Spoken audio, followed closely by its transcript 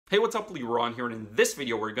Hey, what's up, Liron here, and in this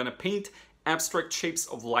video we're gonna paint abstract shapes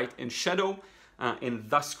of light and shadow and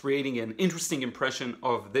thus creating an interesting impression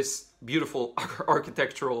of this beautiful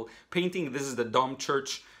architectural painting. This is the Dom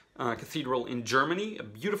Church Cathedral in Germany, a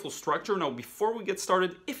beautiful structure. Now, before we get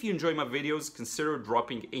started, if you enjoy my videos, consider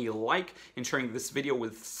dropping a like and sharing this video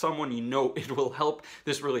with someone you know. It will help.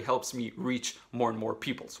 This really helps me reach more and more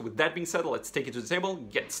people. So with that being said, let's take it to the table,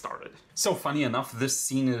 get started. So funny enough, this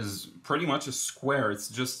scene is pretty much a square. It's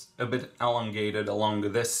just a bit elongated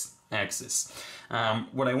along this axis.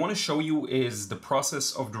 What I want to show you is the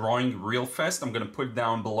process of drawing real fast. I'm going to put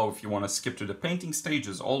down below if you want to skip to the painting stage,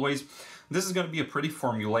 as always. This is going to be a pretty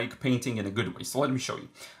formulaic painting in a good way, so let me show you.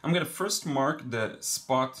 I'm going to first mark the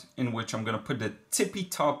spot in which I'm going to put the tippy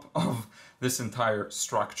top of this entire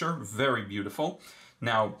structure. Very beautiful.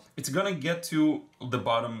 Now, it's going to get to the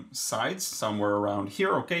bottom sides, somewhere around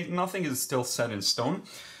here, okay? Nothing is still set in stone.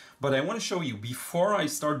 But I want to show you, before I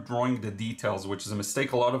start drawing the details, which is a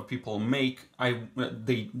mistake a lot of people make,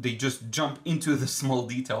 they just jump into the small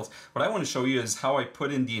details. What I want to show you is how I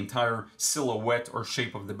put in the entire silhouette or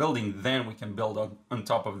shape of the building, then we can build on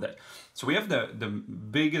top of that. So we have the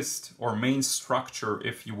biggest or main structure,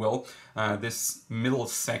 if you will, this middle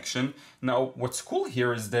section. Now, what's cool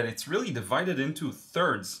here is that it's really divided into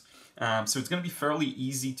thirds. So it's going to be fairly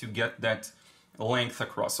easy to get that length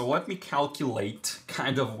across. So let me calculate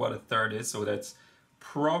kind of what a third is. So that's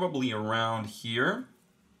probably around here.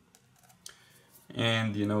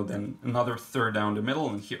 And, you know, then another third down the middle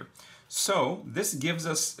and here. So this gives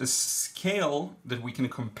us a scale that we can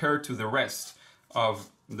compare to the rest of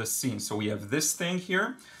the scene. So we have this thing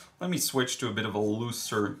here. Let me switch to a bit of a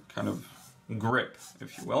looser kind of grip,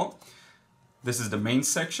 if you will. This is the main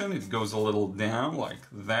section. It goes a little down like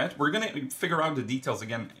that. We're going to figure out the details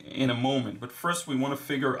again in a moment, but first we want to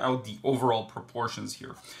figure out the overall proportions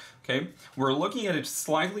here. Okay, we're looking at it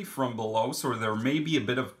slightly from below, so there may be a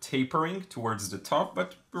bit of tapering towards the top,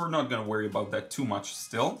 but we're not going to worry about that too much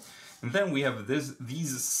still. And then we have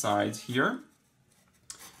these sides here,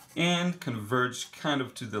 and converge kind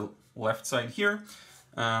of to the left side here.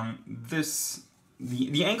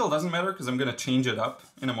 The angle doesn't matter because I'm going to change it up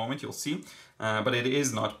in a moment, you'll see. But it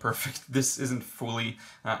is not perfect. This isn't fully,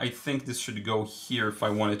 I think this should go here if I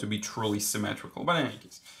want it to be truly symmetrical. But in any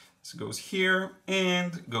case, this goes here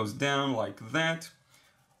and goes down like that,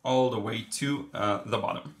 all the way to the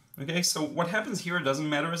bottom. Okay, so what happens here doesn't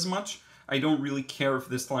matter as much. I don't really care if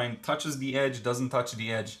this line touches the edge, doesn't touch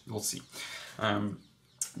the edge, you'll see.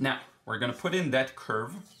 Now, we're going to put in that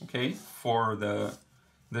curve, okay, for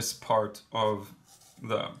this part of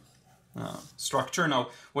the structure. Now,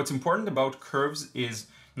 what's important about curves is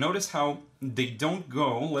notice how they don't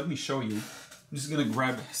go. Let me show you. I'm just going to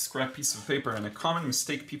grab a scrap piece of paper, and a common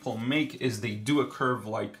mistake people make is they do a curve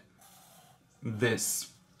like this.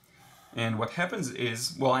 And what happens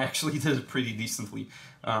is, well, I actually did it pretty decently.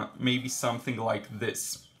 Maybe something like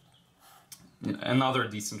this. Another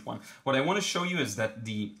decent one. What I want to show you is that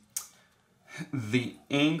the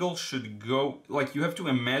angle should go, like, you have to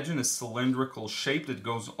imagine a cylindrical shape that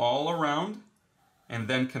goes all around and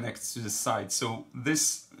then connects to the side. So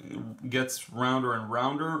this gets rounder and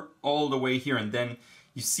rounder all the way here, and then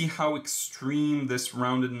you see how extreme this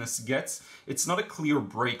roundedness gets. It's not a clear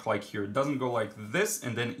break like here. It doesn't go like this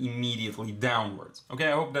and then immediately downwards. Okay,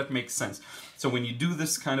 I hope that makes sense. So when you do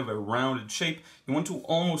this kind of a rounded shape, you want to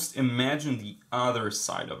almost imagine the other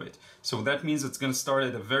side of it. So that means it's going to start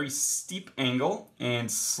at a very steep angle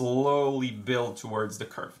and slowly build towards the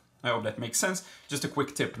curve. I hope that makes sense. Just a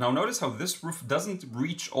quick tip. Now notice how this roof doesn't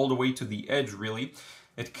reach all the way to the edge, really.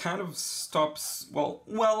 It kind of stops,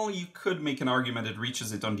 well, you could make an argument it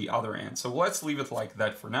reaches it on the other end. So let's leave it like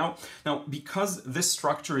that for now. Now, because this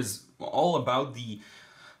structure is all about the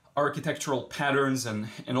architectural patterns and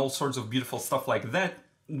all sorts of beautiful stuff like that,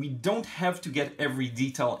 we don't have to get every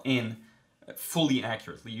detail in fully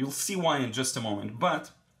accurately. You'll see why in just a moment,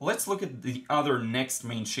 but let's look at the other next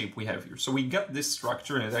main shape we have here. So we got this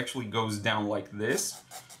structure and it actually goes down like this.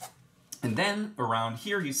 And then around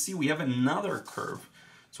here, you see we have another curve.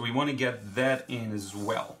 So we want to get that in as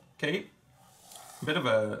well, okay? A bit of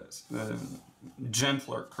a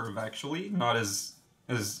gentler curve actually, not as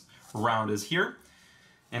round as here.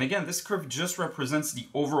 And again, this curve just represents the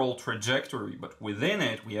overall trajectory, but within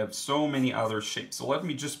it we have so many other shapes. So let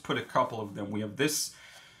me just put a couple of them. We have this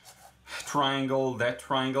triangle, that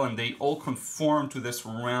triangle, and they all conform to this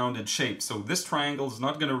rounded shape. So this triangle is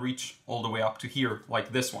not going to reach all the way up to here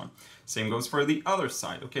like this one. Same goes for the other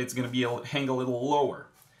side. Okay, it's going to hang a little lower.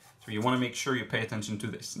 So you want to make sure you pay attention to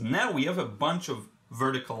this. Now we have a bunch of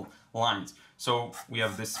vertical lines. So we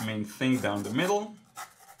have this main thing down the middle.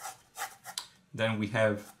 Then we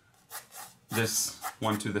have this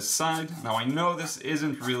one to the side. Now I know this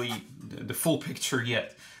isn't really the full picture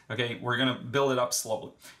yet. Okay, we're gonna build it up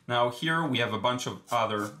slowly. Now here we have a bunch of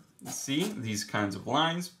other, see, these kinds of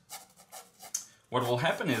lines. What will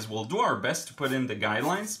happen is we'll do our best to put in the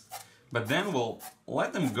guidelines, but then we'll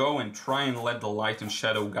let them go and try and let the light and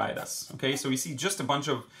shadow guide us. Okay, so you see just a bunch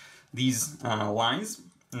of these lines.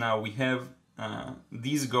 Now we have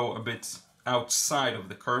these go a bit outside of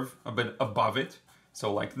the curve, a bit above it.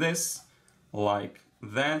 So like this, like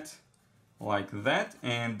that,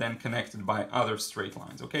 and then connected by other straight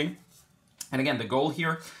lines, okay? And again, the goal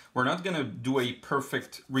here, we're not gonna do a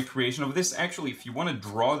perfect recreation of this. Actually, if you wanna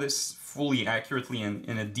draw this fully accurately and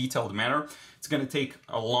in a detailed manner, it's gonna take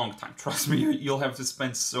a long time. Trust me, you'll have to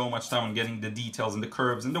spend so much time on getting the details and the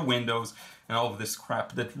curves and the windows and all of this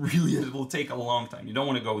crap that really it will take a long time. You don't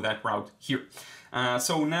wanna go that route here.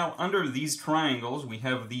 So now under these triangles, we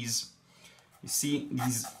have these, you see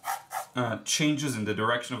these changes in the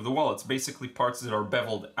direction of the wall. It's basically parts that are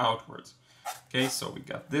beveled outwards. Okay, so we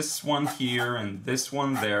got this one here and this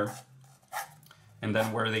one there. And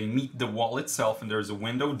then where they meet the wall itself, and there's a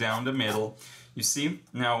window down the middle. You see?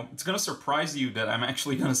 Now, it's gonna surprise you that I'm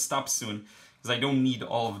actually gonna stop soon, because I don't need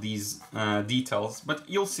all of these details, but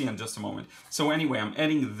you'll see in just a moment. So anyway, I'm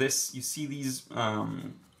adding this. You see these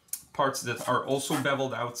parts that are also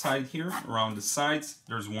beveled outside here, around the sides.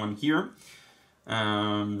 There's one here.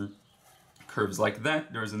 Curves like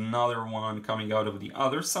that. There's another one coming out of the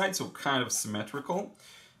other side, so kind of symmetrical,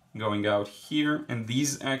 going out here. And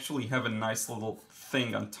these actually have a nice little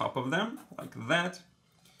thing on top of them, like that.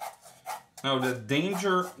 Now the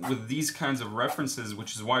danger with these kinds of references,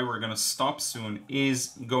 which is why we're going to stop soon, is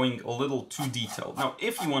going a little too detailed. Now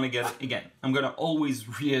if you want to get it, again, I'm going to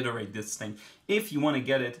always reiterate this thing, if you want to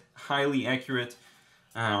get it highly accurate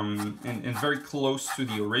and very close to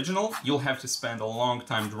the original, you'll have to spend a long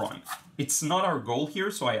time drawing. It's not our goal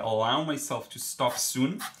here, so I allow myself to stop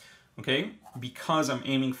soon, okay, because I'm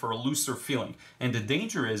aiming for a looser feeling. And the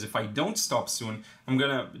danger is, if I don't stop soon, I'm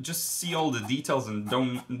gonna just see all the details and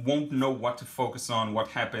won't know what to focus on, what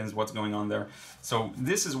happens, what's going on there. So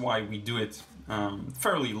this is why we do it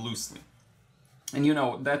fairly loosely. And you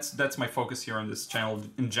know, that's my focus here on this channel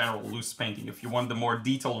in general, loose painting. If you want the more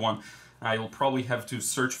detailed one, I'll probably have to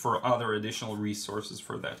search for other additional resources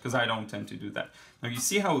for that, because I don't tend to do that. Now you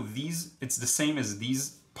see how these, it's the same as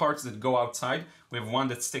these parts that go outside. We have one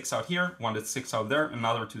that sticks out here, one that sticks out there,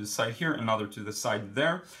 another to the side here, another to the side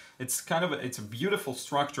there. It's kind of it's a beautiful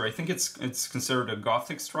structure. I think it's considered a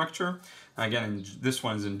Gothic structure. Again, this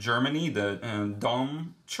one is in Germany, the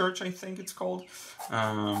Dom Church, I think it's called,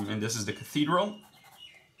 and this is the cathedral.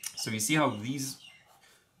 So you see how these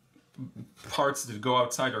parts that go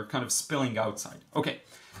outside are kind of spilling outside. Okay,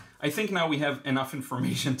 I think now we have enough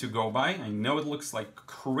information to go by. I know it looks like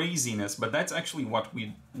craziness, but that's actually what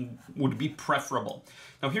would be preferable.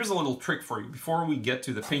 Now here's a little trick for you before we get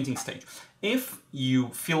to the painting stage. If you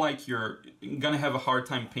feel like you're gonna have a hard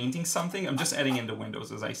time painting something, I'm just adding in the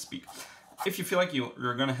windows as I speak. If you feel like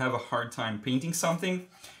you're gonna have a hard time painting something,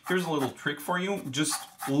 here's a little trick for you. Just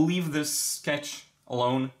leave this sketch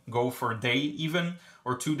alone, go for a day even,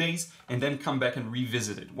 or 2 days, and then come back and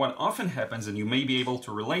revisit it. What often happens, and you may be able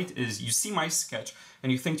to relate, is you see my sketch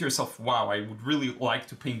and you think to yourself, wow, I would really like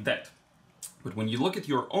to paint that. But when you look at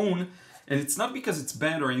your own, and it's not because it's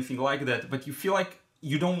bad or anything like that, but you feel like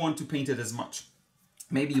you don't want to paint it as much.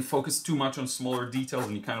 Maybe you focus too much on smaller details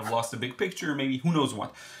and you kind of lost the big picture, maybe who knows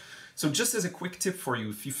what. So just as a quick tip for you,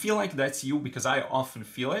 if you feel like that's you, because I often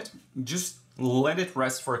feel it, just let it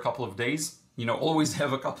rest for a couple of days. You know, always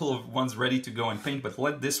have a couple of ones ready to go and paint, but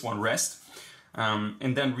let this one rest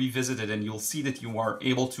and then revisit it, and you'll see that you are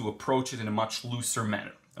able to approach it in a much looser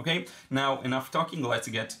manner. Okay, now enough talking, let's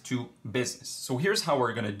get to business. So here's how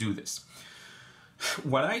we're gonna do this.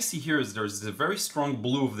 What I see here is there's a very strong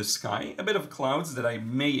blue of the sky, a bit of clouds that I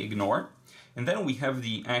may ignore, and then we have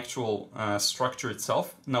the actual structure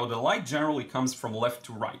itself. Now the light generally comes from left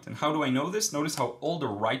to right, and how do I know this? Notice how all the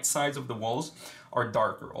right sides of the walls are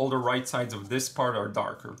darker. All the right sides of this part are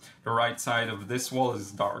darker. The right side of this wall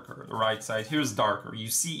is darker. The right side here is darker. You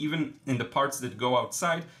see, even in the parts that go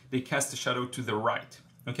outside, they cast a shadow to the right,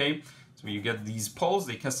 okay? So you get these poles,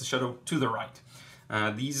 they cast a shadow to the right.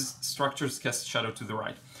 These structures cast a shadow to the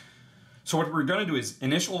right. So what we're gonna do is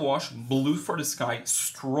initial wash, blue for the sky,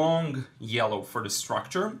 strong yellow for the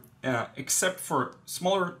structure, except for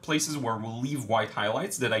smaller places where we'll leave white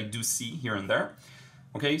highlights that I do see here and there.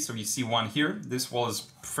 Okay, so you see one here, this wall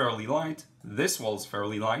is fairly light, this wall is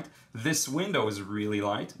fairly light, this window is really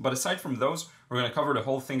light, but aside from those, we're gonna cover the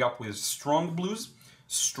whole thing up with strong blues,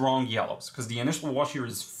 strong yellows, because the initial wash here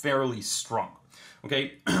is fairly strong.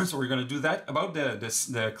 Okay, so we're gonna do that. About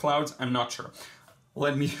the clouds, I'm not sure.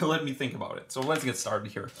 Let me think about it. So let's get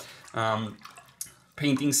started here.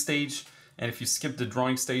 Painting stage, and if you skip the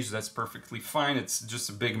drawing stage, that's perfectly fine. It's just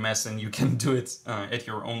a big mess, and you can do it at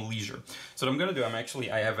your own leisure. So what I'm gonna do,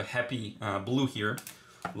 I have a happy blue here,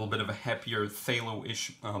 a little bit of a happier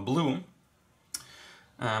phthalo-ish blue.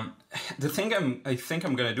 The thing I think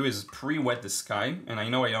I'm gonna do is pre-wet the sky, and I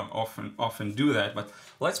know I don't often do that, but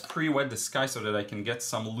let's pre-wet the sky so that I can get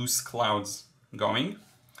some loose clouds going.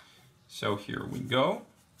 So here we go.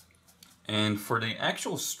 And for the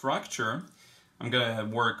actual structure, I'm gonna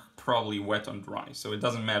work probably wet on dry, so it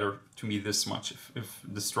doesn't matter to me this much if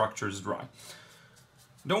the structure is dry.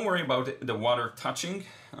 Don't worry about the water touching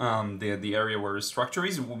the area where the structure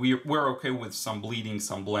is. We're okay with some bleeding,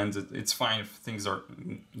 some blends. It's fine if things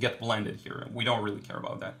get blended here. We don't really care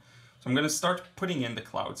about that. So I'm gonna start putting in the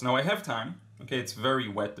clouds. Now I have time, okay, it's very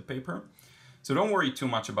wet, the paper. So don't worry too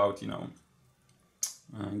much about,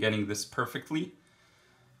 getting this perfectly.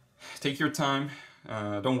 Take your time.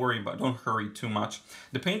 Don't hurry too much.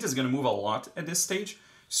 The paint is going to move a lot at this stage,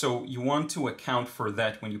 so you want to account for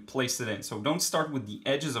that when you place it in. So don't start with the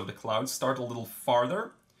edges of the clouds, start a little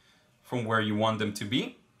farther from where you want them to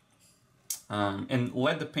be, and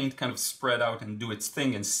let the paint kind of spread out and do its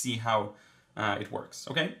thing and see how it works,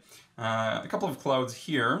 okay? A couple of clouds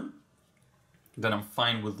here that I'm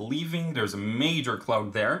fine with leaving. There's a major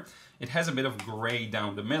cloud there. It has a bit of gray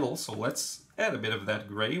down the middle, so let's add a bit of that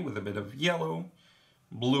gray with a bit of yellow,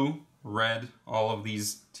 blue, red, all of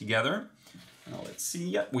these together. Now let's see,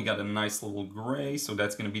 yeah, we got a nice little gray, so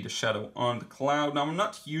that's going to be the shadow on the cloud. Now I'm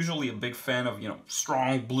not usually a big fan of,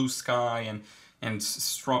 strong blue sky and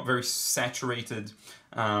strong, very saturated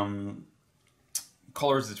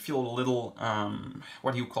colors that feel a little,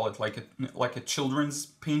 what do you call it, like a children's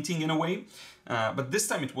painting in a way. But this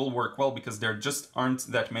time it will work well because there just aren't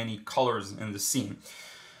that many colors in the scene.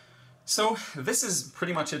 So this is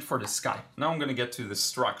pretty much it for the sky. Now I'm going to get to the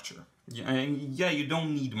structure. And yeah, you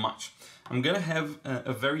don't need much. I'm going to have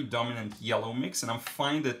a very dominant yellow mix, and I'm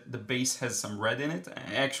fine that the base has some red in it.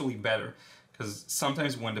 Actually better, because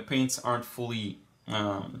sometimes when the paints aren't fully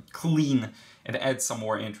clean, it adds some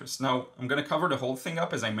more interest. Now I'm going to cover the whole thing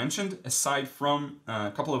up, as I mentioned, aside from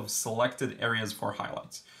a couple of selected areas for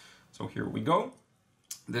highlights. So here we go.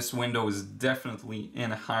 This window is definitely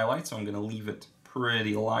in a highlight, so I'm going to leave it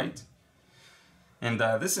pretty light. And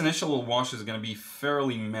this initial wash is going to be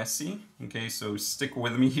fairly messy, okay, so stick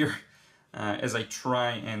with me here as I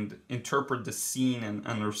try and interpret the scene and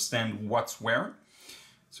understand what's where.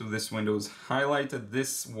 So this window is highlighted,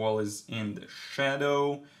 this wall is in the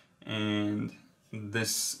shadow, and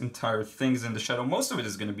this entire thing's in the shadow. Most of it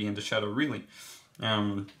is going to be in the shadow, really.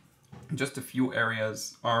 Just a few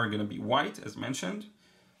areas are going to be white, as mentioned.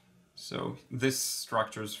 So this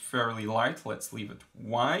structure is fairly light. Let's leave it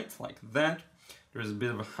white, like that. There's a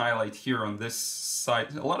bit of a highlight here on this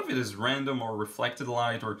side. A lot of it is random or reflected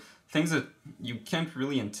light or things that you can't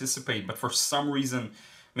really anticipate, but for some reason,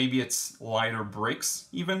 maybe it's lighter bricks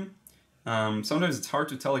even. Sometimes it's hard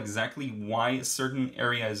to tell exactly why a certain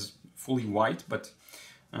area is fully white, but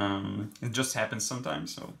it just happens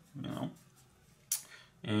sometimes, so,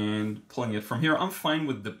 And pulling it from here, I'm fine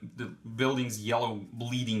with the building's yellow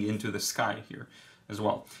bleeding into the sky here as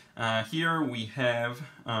well. Here we have,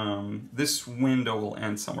 this window will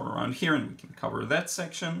end somewhere around here, and we can cover that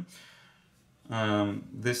section.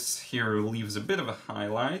 This here leaves a bit of a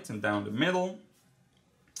highlight, and down the middle.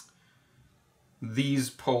 These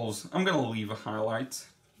poles, I'm going to leave a highlight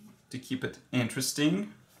to keep it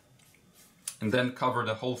interesting, and then cover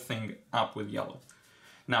the whole thing up with yellow.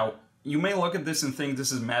 Now, you may look at this and think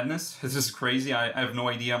this is madness, this is crazy, I have no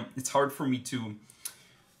idea. It's hard for me to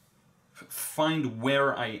find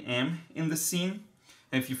where I am in the scene,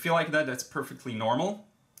 and if you feel like that, that's perfectly normal.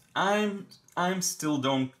 I'm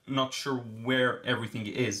still not sure where everything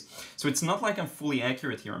is. So it's not like I'm fully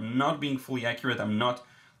accurate here. I'm not being fully accurate. I'm not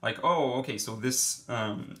like, oh, okay, so this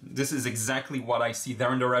is exactly what I see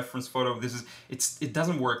there in the reference photo. It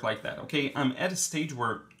doesn't work like that, okay? I'm at a stage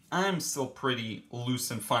where I'm still pretty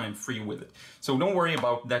loose and fun and free with it. So don't worry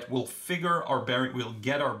about that. We'll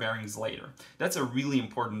get our bearings later. That's a really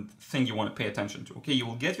important thing you want to pay attention to, okay? You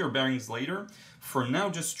will get your bearings later. For now,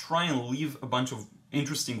 just try and leave a bunch of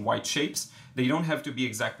interesting white shapes. They don't have to be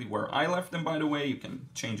exactly where I left them, by the way. You can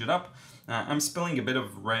change it up. I'm spilling a bit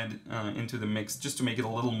of red into the mix just to make it a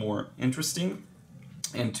little more interesting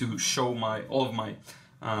and to show all of my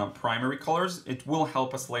primary colors. It will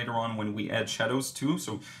help us later on when we add shadows too,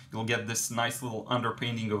 so you'll get this nice little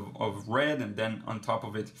underpainting of red, and then on top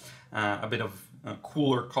of it a bit of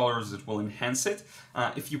cooler colors that will enhance it.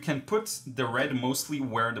 If you can put the red mostly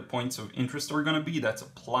where the points of interest are going to be, that's a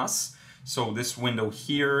plus. So this window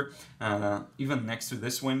here, even next to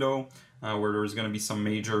this window, where there's going to be some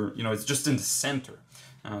major, you know, it's just in the center.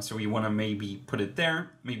 So we want to maybe put it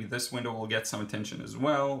there. Maybe this window will get some attention as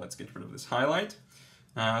well. Let's get rid of this highlight.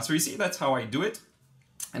 So you see, that's how I do it.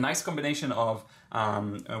 A nice combination of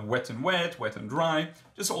wet and wet, wet and dry,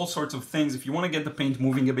 just all sorts of things. If you want to get the paint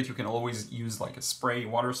moving a bit, you can always use like a spray,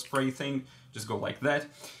 water spray thing. Just go like that.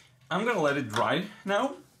 I'm going to let it dry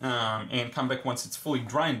now. And come back once it's fully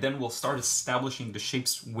dry, and then we'll start establishing the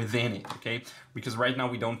shapes within it, okay? Because right now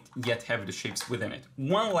we don't yet have the shapes within it.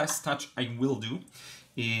 One last touch I will do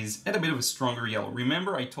is add a bit of a stronger yellow.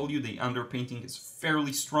 Remember I told you the underpainting is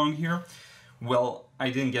fairly strong here? Well, I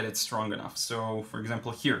didn't get it strong enough. So for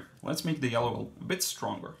example here, let's make the yellow a bit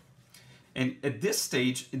stronger. And at this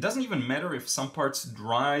stage, it doesn't even matter if some parts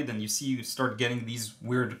dried and you see you start getting these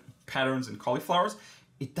weird patterns and cauliflowers.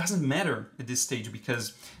 It doesn't matter at this stage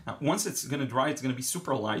because once it's going to dry, it's going to be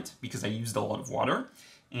super light because I used a lot of water,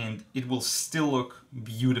 and it will still look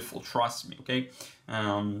beautiful, trust me, okay?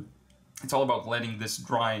 It's all about letting this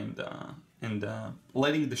dry and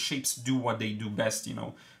letting the shapes do what they do best, you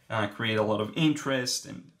know, create a lot of interest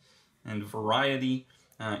and variety,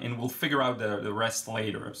 and we'll figure out the rest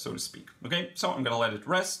later, so to speak. Okay, so I'm gonna let it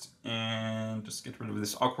rest and just get rid of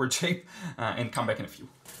this awkward shape and come back in a few.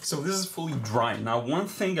 So this is fully dry. Now, one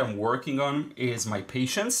thing I'm working on is my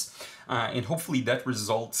patience, and hopefully that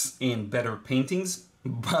results in better paintings,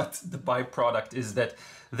 but the byproduct is that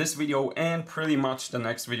this video and pretty much the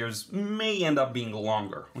next videos may end up being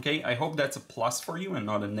longer, okay? I hope that's a plus for you and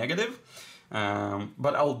not a negative,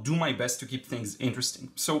 but I'll do my best to keep things interesting.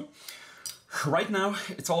 So right now,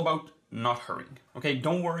 it's all about not hurrying, okay?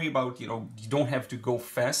 Don't worry about, you know, you don't have to go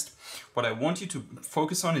fast. What I want you to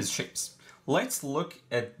focus on is shapes. Let's look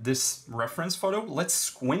at this reference photo. Let's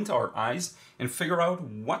squint our eyes and figure out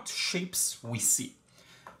what shapes we see.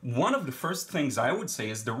 One of the first things I would say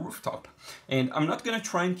is the rooftop. And I'm not gonna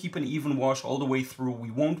try and keep an even wash all the way through. We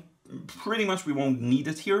won't need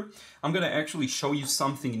it here. I'm gonna actually show you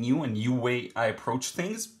something new, a new way I approach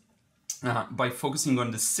things. By focusing on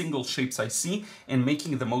the single shapes I see and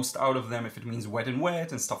making the most out of them if it means wet and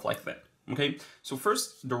wet and stuff like that, okay? So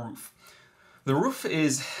first, the roof. The roof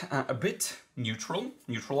is a bit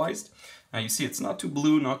neutralized. You see it's not too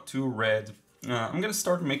blue, not too red. I'm gonna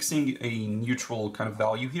start mixing a neutral kind of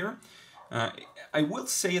value here. I will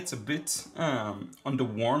say it's a bit on the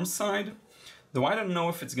warm side, though I don't know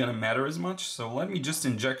if it's gonna matter as much, so let me just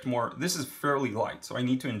inject more. This is fairly light, so I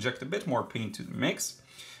need to inject a bit more paint to the mix.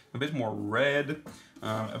 A bit more red,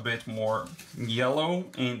 a bit more yellow,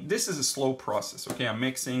 and this is a slow process, okay? I'm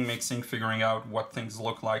mixing, figuring out what things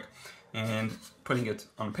look like, and putting it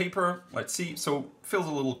on paper. Let's see, so feels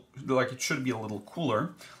a little like it should be a little cooler.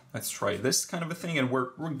 Let's try this kind of a thing, and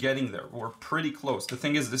we're getting there. We're pretty close. The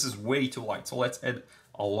thing is, this is way too light, so let's add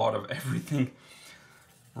a lot of everything.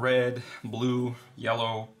 Red, blue,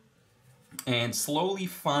 yellow, and slowly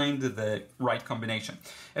find the right combination.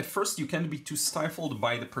 At first, you can't be too stifled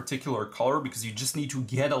by the particular color because you just need to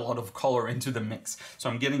get a lot of color into the mix. So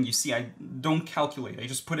I'm getting, you see, I don't calculate. I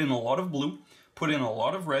just put in a lot of blue, put in a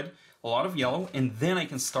lot of red, a lot of yellow, and then I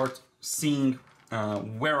can start seeing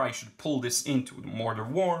where I should pull this into. More the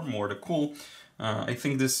warm, more the cool. I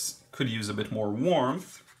think this could use a bit more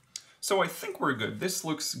warmth. So I think we're good. This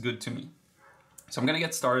looks good to me. So I'm gonna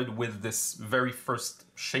get started with this very first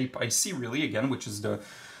shape I see really, again, which is the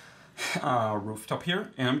rooftop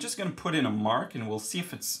here. And I'm just gonna put in a mark and we'll see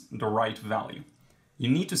if it's the right value. You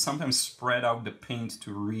need to sometimes spread out the paint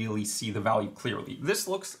to really see the value clearly. This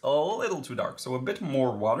looks a little too dark, so a bit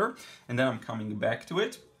more water, and then I'm coming back to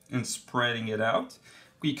it and spreading it out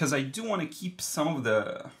because I do wanna keep some of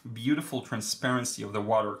the beautiful transparency of the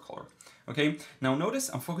watercolor, okay? Now notice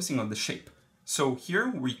I'm focusing on the shape. So here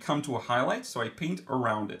we come to a highlight, so I paint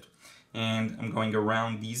around it. And I'm going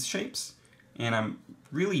around these shapes, and I'm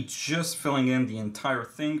really just filling in the entire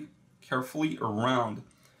thing carefully around.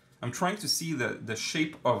 I'm trying to see the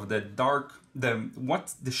shape of the dark,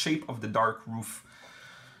 what the shape of the dark roof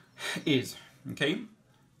is, okay?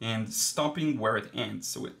 And stopping where it ends.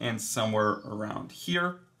 So it ends somewhere around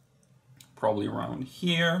here, probably around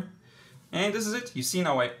here. And this is it. You see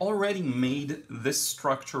now I already made this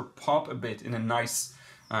structure pop a bit in a nice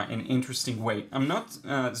and interesting way. I'm not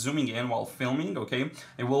zooming in while filming, okay?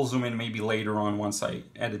 I will zoom in maybe later on once I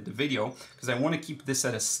edit the video because I want to keep this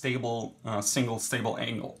at a stable, single stable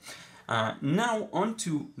angle. Now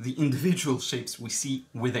onto the individual shapes we see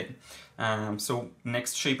within. So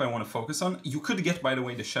next shape I want to focus on. You could get, by the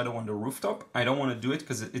way, the shadow on the rooftop. I don't want to do it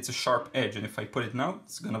because it's a sharp edge, and if I put it now,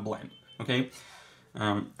 it's gonna blend, okay?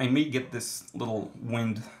 I may get this little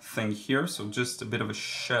wind thing here, so just a bit of a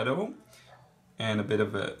shadow and a bit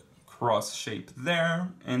of a cross shape there,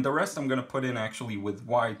 and the rest I'm gonna put in actually with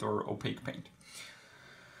white or opaque paint.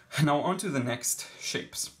 Now onto the next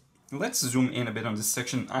shapes. Let's zoom in a bit on this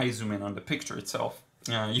section. I zoom in on the picture itself.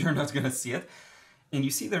 You're not gonna see it. And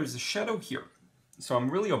you see there's a shadow here. So I'm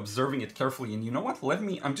really observing it carefully, and you know what?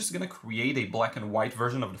 I'm just gonna create a black and white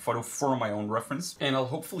version of the photo for my own reference, and I'll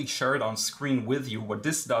hopefully share it on screen with you. What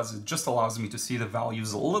this does is it just allows me to see the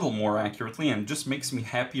values a little more accurately, and just makes me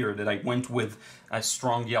happier that I went with a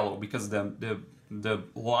strong yellow, because the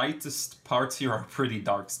lightest parts here are pretty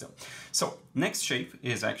dark still. So next shape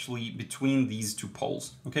is actually between these two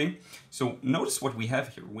poles, okay? So notice what we have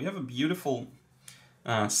here. We have a beautiful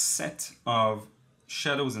set of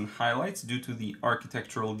shadows and highlights due to the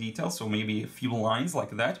architectural detail, so maybe a few lines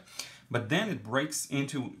like that, but then it breaks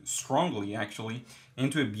into, strongly actually,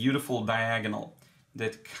 into a beautiful diagonal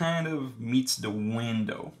that kind of meets the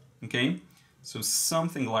window, okay? So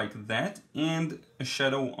something like that, and a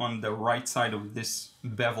shadow on the right side of this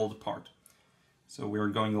beveled part. So we're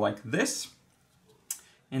going like this,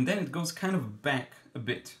 and then it goes kind of back a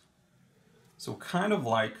bit. So kind of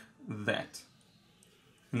like that.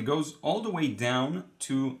 And it goes all the way down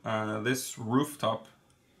to this rooftop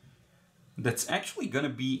that's actually gonna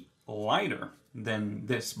be lighter than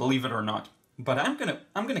this, believe it or not. But I'm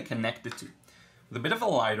gonna connect the two with a bit of a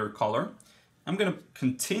lighter color. I'm gonna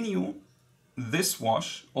continue this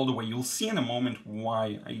wash all the way. You'll see in a moment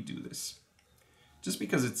why I do this. Just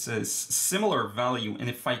because it's a similar value, and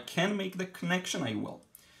if I can make the connection, I will.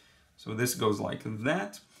 So this goes like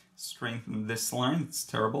that. Strengthen this line, it's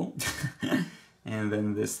terrible. And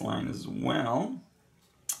then this line as well.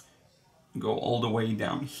 Go all the way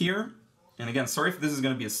down here. And again, sorry if this is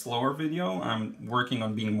going to be a slower video. I'm working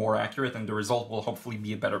on being more accurate, and the result will hopefully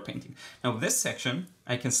be a better painting. Now this section,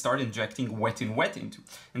 I can start injecting wet in wet into.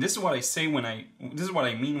 And this is what I say this is what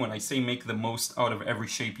I mean when I say make the most out of every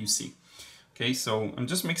shape you see. Okay, so I'm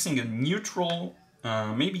just mixing a neutral,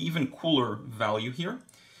 maybe even cooler value here.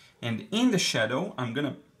 And in the shadow, I'm going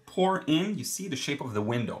to pour in, you see the shape of the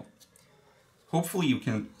window. Hopefully you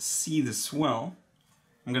can see this well.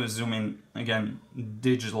 I'm gonna zoom in again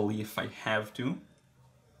digitally if I have to.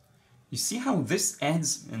 You see how this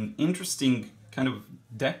adds an interesting kind of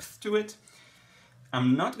depth to it?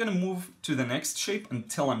 I'm not gonna move to the next shape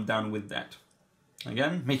until I'm done with that.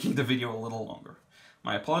 Again, making the video a little longer.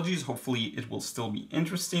 My apologies, hopefully it will still be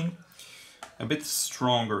interesting. A bit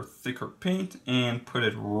stronger, thicker paint, and put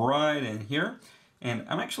it right in here. And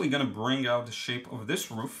I'm actually gonna bring out the shape of this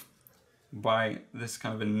roof by this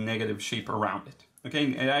kind of a negative shape around it. Okay,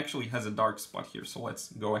 it actually has a dark spot here, so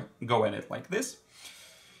let's go at it like this.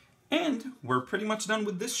 And we're pretty much done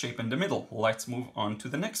with this shape in the middle. Let's move on to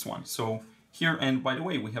the next one. So here, and by the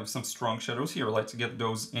way, we have some strong shadows here. Let's get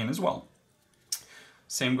those in as well.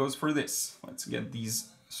 Same goes for this. Let's get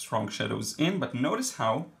these strong shadows in, but notice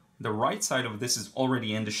how the right side of this is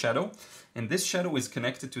already in the shadow, and this shadow is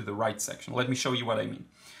connected to the right section. Let me show you what I mean.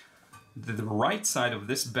 The right side of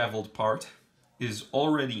this beveled part is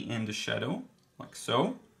already in the shadow, like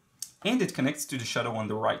so, and it connects to the shadow on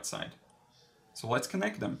the right side. So let's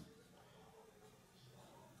connect them.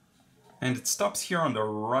 And it stops here on the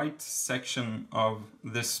right section of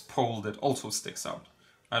this pole that also sticks out.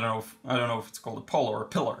 I don't know if it's called a pole or a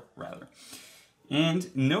pillar, rather.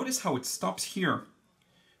 And notice how it stops here,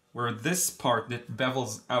 where this part that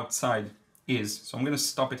bevels outside is. So I'm going to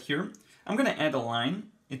stop it here. I'm going to add a line.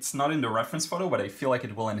 It's not in the reference photo, but I feel like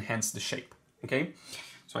it will enhance the shape, okay?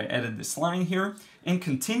 So I added this line here, and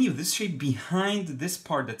continue this shape behind this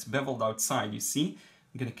part that's beveled outside, you see?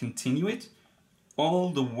 I'm gonna continue it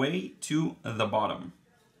all the way to the bottom.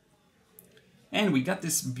 And we got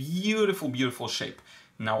this beautiful, beautiful shape.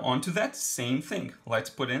 Now onto that, same thing. Let's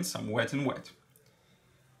put in some wet and wet.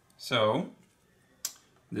 So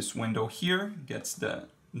this window here gets the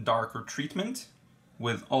darker treatment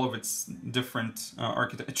with all of its different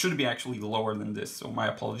architecture. It should be actually lower than this, so my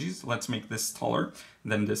apologies. Let's make this taller,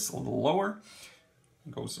 then this a little lower.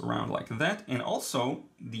 It goes around like that. And also,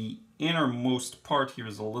 the innermost part here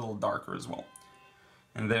is a little darker as well.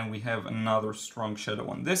 And then we have another strong shadow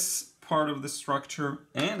on this part of the structure,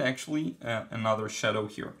 and actually another shadow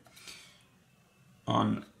here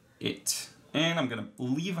on it. And I'm gonna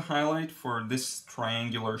leave a highlight for this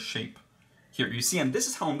triangular shape here. You see, and this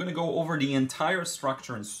is how I'm gonna go over the entire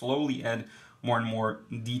structure and slowly add more and more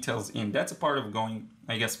details in. That's a part of going,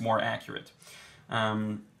 I guess, more accurate.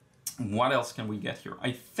 What else can we get here?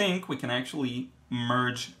 I think we can actually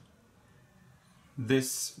merge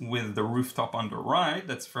this with the rooftop on the right.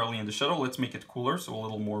 That's fairly in the shadow. Let's make it cooler, so a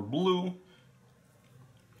little more blue.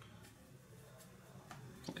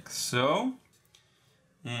 Like so.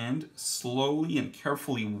 And slowly and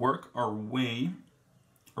carefully work our way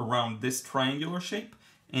around this triangular shape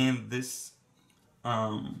and this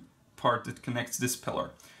part that connects this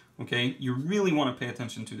pillar. Okay, you really want to pay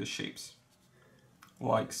attention to the shapes.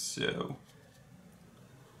 Like so.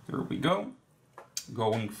 There we go.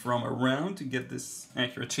 Going from around to get this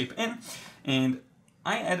accurate shape in. And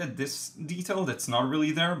I added this detail that's not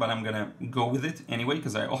really there, but I'm gonna go with it anyway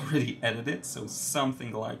because I already edited it. So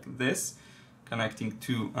something like this, connecting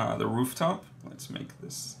to the rooftop. Let's make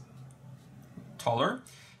this taller.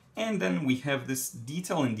 And then we have this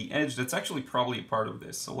detail in the edge that's actually probably a part of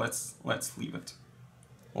this. So let's leave it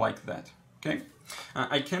like that. Okay.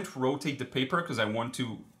 I can't rotate the paper because I want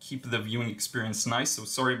to keep the viewing experience nice. So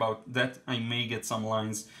sorry about that. I may get some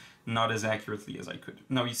lines not as accurately as I could.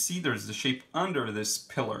 Now you see there's the shape under this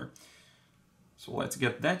pillar. So let's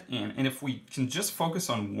get that in. And if we can just focus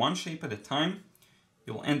on one shape at a time,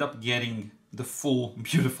 you'll end up getting the full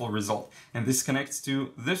beautiful result. And this connects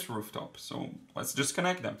to this rooftop. So let's just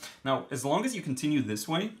connect them. Now, as long as you continue this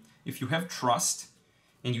way, if you have trust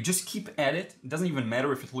and you just keep at it, it doesn't even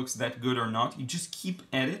matter if it looks that good or not, you just keep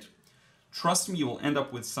at it, trust me, you will end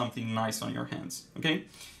up with something nice on your hands, okay?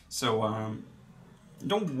 So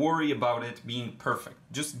don't worry about it being perfect.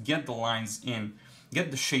 Just get the lines in,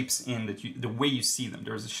 get the shapes in the way you see them.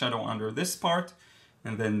 There's a shadow under this part,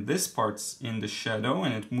 and then this part's in the shadow,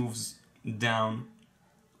 and it moves down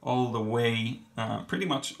all the way, pretty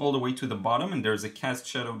much all the way to the bottom, and there's a cast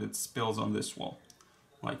shadow that spills on this wall,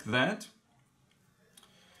 like that.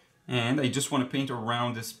 And I just want to paint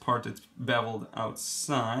around this part that's beveled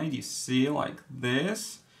outside, you see, like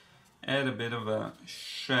this. Add a bit of a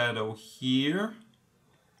shadow here,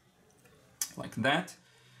 like that.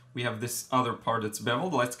 We have this other part that's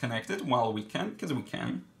beveled. Let's connect it while we can, because we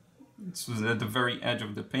can. It's at the very edge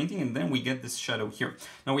of the painting, and then we get this shadow here.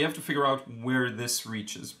 Now we have to figure out where this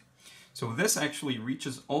reaches. So this actually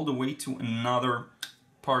reaches all the way to another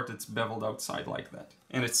part that's beveled outside like that.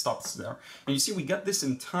 And it stops there. And you see we got this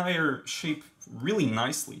entire shape really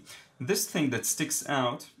nicely. This thing that sticks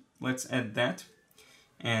out, let's add that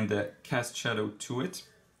and cast shadow to it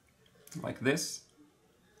like this.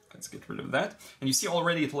 Let's get rid of that. And you see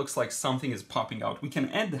already it looks like something is popping out. We can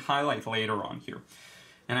add the highlight later on here.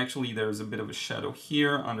 And actually there's a bit of a shadow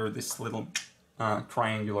here under this little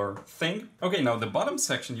triangular thing. Okay, now the bottom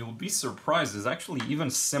section, you'll be surprised, is actually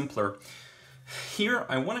even simpler. Here,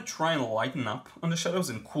 I want to try and lighten up on the shadows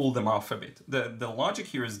and cool them off a bit. The logic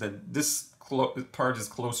here is that this part is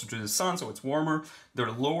closer to the sun, so it's warmer. The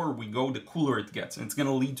lower we go, the cooler it gets. And it's going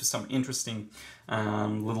to lead to some interesting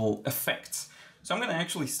little effects. So I'm going to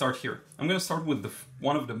actually start here. I'm going to start with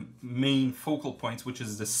one of the main focal points, which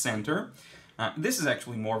is the center. This is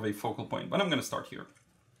actually more of a focal point, but I'm going to start here.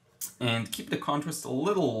 And keep the contrast a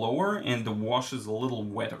little lower and the washes a little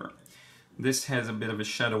wetter. This has a bit of a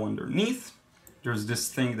shadow underneath. There's this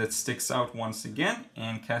thing that sticks out once again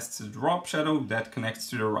and casts a drop shadow that connects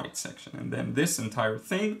to the right section. And then this entire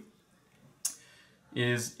thing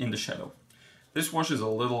is in the shadow. This wash is a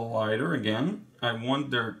little lighter again. I want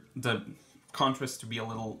the contrast to be a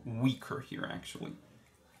little weaker here actually.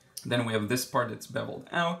 Then we have this part that's beveled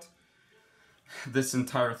out. This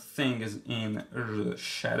entire thing is in the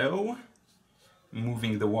shadow,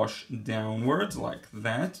 moving the wash downwards like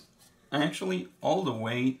that, actually all the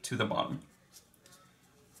way to the bottom.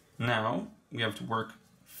 Now we have to work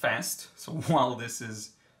fast, so while this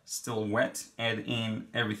is still wet, add in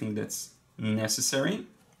everything that's necessary,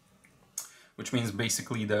 which means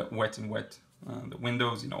basically the wet and wet, the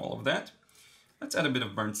windows, you know, all of that. Let's add a bit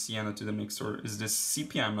of burnt sienna to the mix, or is this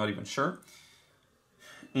sepia? I'm not even sure.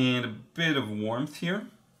 And a bit of warmth here,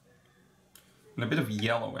 and a bit of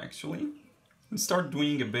yellow actually. And start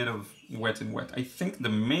doing a bit of wet and wet. I think the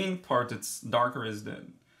main part that's darker is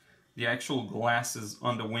the actual glasses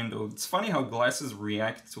on the window. It's funny how glasses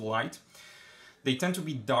react to light. They tend to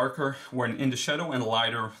be darker when in the shadow and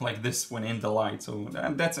lighter like this when in the light. So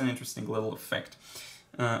that's an interesting little effect.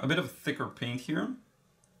 A bit of thicker paint here.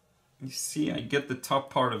 You see, I get the top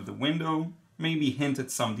part of the window, maybe hint at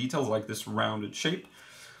some details like this rounded shape.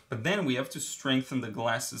 But then we have to strengthen the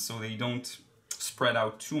glasses so they don't spread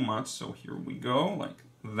out too much. So here we go, like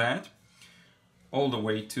that, all the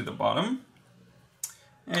way to the bottom.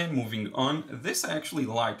 And moving on, this I actually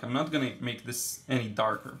like. I'm not gonna make this any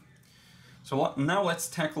darker. So now let's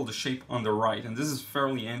tackle the shape on the right, and this is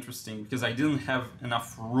fairly interesting because I didn't have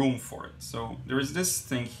enough room for it. So there is this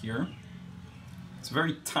thing here. It's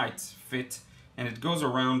very tight fit, and it goes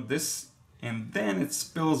around this, and then it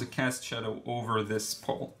spills a cast shadow over this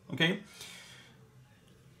pole, okay?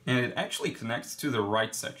 And it actually connects to the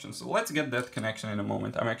right section. So let's get that connection in a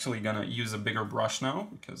moment. I'm actually gonna use a bigger brush now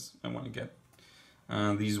because I want to get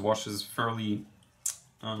these washes fairly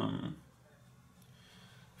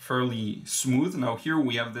smooth. Now here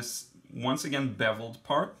we have this, once again, beveled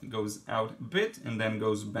part. It goes out a bit and then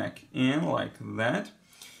goes back in like that.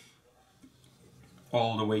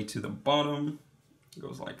 All the way to the bottom. It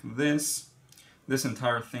goes like this. This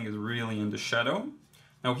entire thing is really in the shadow.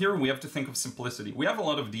 Now here we have to think of simplicity. We have a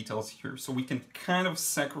lot of details here, so we can kind of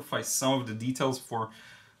sacrifice some of the details for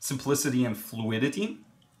simplicity and fluidity,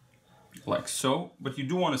 like so. But you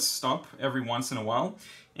do want to stop every once in a while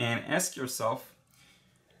and ask yourself,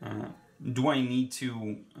 do I need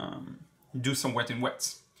to do some wet and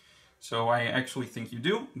wets? So I actually think you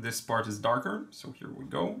do. This part is darker, so here we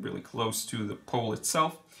go, really close to the pole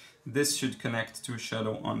itself. This should connect to a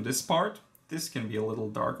shadow on this part. This can be a little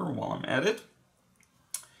darker while I'm at it.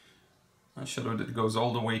 A shadow that goes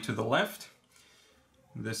all the way to the left.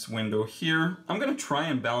 This window here. I'm gonna try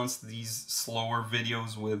and balance these slower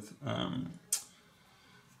videos with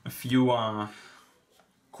a few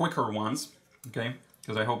quicker ones, okay?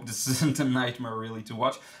 Because I hope this isn't a nightmare really to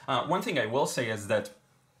watch. One thing I will say is that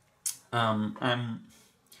I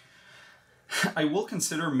will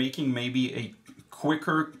consider making maybe a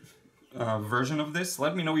quicker version of this.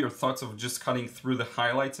 Let me know your thoughts of just cutting through the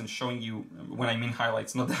highlights and showing you, when I mean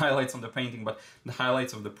highlights, not the highlights on the painting, but the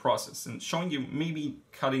highlights of the process, and showing you maybe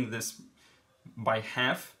cutting this by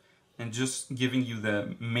half and just giving you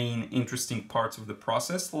the main interesting parts of the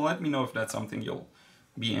process. Let me know if that's something you'll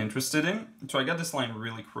be interested in. So I got this line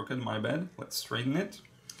really crooked, my bad. Let's straighten it.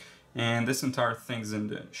 And this entire thing's in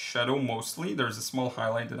the shadow mostly. There's a small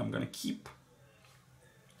highlight that I'm gonna keep.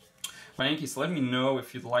 But in any case, let me know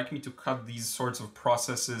if you'd like me to cut these sorts of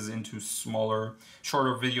processes into smaller,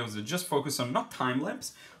 shorter videos that just focus on, not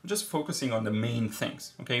time-lapse, but just focusing on the main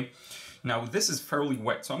things, okay? Now, this is fairly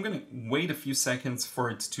wet, so I'm gonna wait a few seconds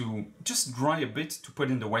for it to just dry a bit to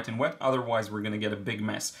put in the wet and wet, otherwise we're gonna get a big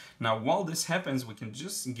mess. Now, while this happens, we can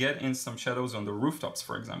just get in some shadows on the rooftops,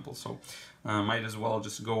 for example, so might as well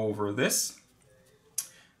just go over this.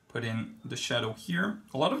 Put in the shadow here.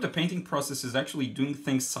 A lot of the painting process is actually doing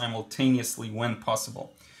things simultaneously when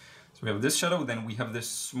possible. So we have this shadow, then we have this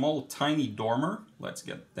small tiny dormer. Let's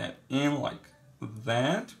get that in like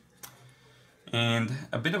that. And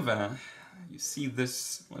a bit of a, you see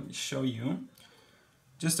this, let me show you.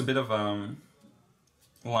 Just a bit of a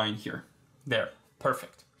line here. There,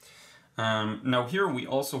 perfect. Now here we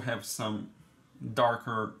also have some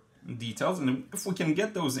darker details, and if we can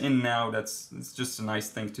get those in now, it's just a nice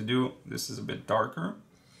thing to do. This is a bit darker.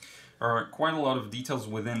 There are quite a lot of details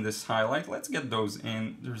within this highlight. Let's get those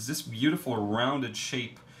in. There's this beautiful rounded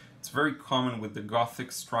shape. It's very common with the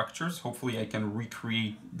Gothic structures. Hopefully I can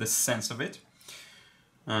recreate the sense of it.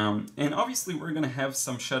 And obviously we're gonna have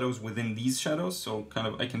some shadows within these shadows, so kind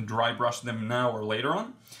of I can dry brush them now or later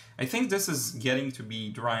on. I think this is getting to be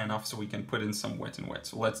dry enough so we can put in some wet and wet.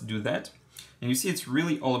 So let's do that. And you see it's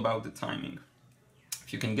really all about the timing.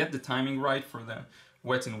 If you can get the timing right for the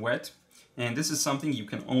wet and wet, and this is something you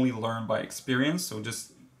can only learn by experience, so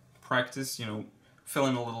just practice, you know, fill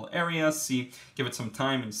in a little area, give it some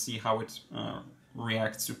time and see how it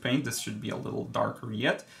reacts to paint. This should be a little darker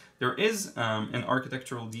yet. There is an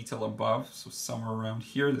architectural detail above, so somewhere around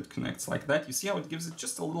here that connects like that. You see how it gives it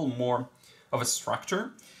just a little more of a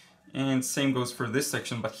structure, and same goes for this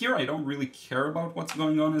section. But here I don't really care about what's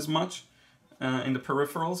going on as much in the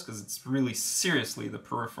peripherals, because it's really seriously the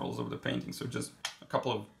peripherals of the painting. So just a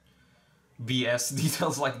couple of BS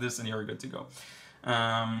details like this and you're good to go.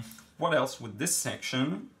 What else with this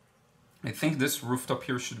section? I think this rooftop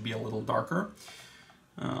here should be a little darker,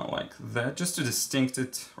 like that, just to distinct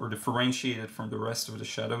it or differentiate it from the rest of the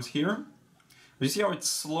shadows here. But you see how it's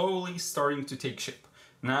slowly starting to take shape.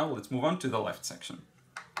 Now let's move on to the left section.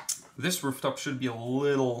 This rooftop should be a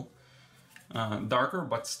little darker,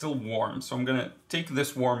 but still warm. So I'm gonna take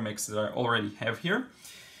this warm mix that I already have here,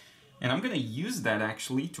 and I'm gonna use that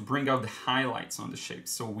actually to bring out the highlights on the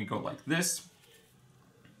shapes. So we go like this.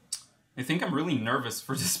 I think I'm really nervous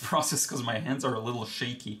for this process because my hands are a little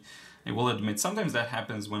shaky. I will admit, sometimes that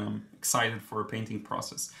happens when I'm excited for a painting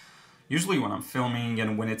process. Usually when I'm filming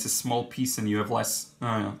and when it's a small piece and you have less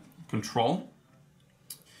control.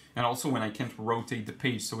 And also when I can't rotate the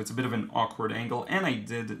page, so it's a bit of an awkward angle. And I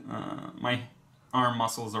did, my arm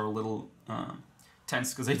muscles are a little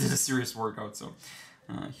tense because I did a serious workout. So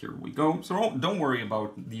here we go. So don't worry about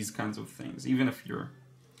these kinds of things. Even if your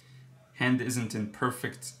hand isn't in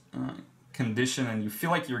perfect condition and you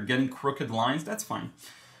feel like you're getting crooked lines, that's fine.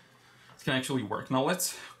 It can actually work. Now let's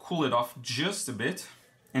cool it off just a bit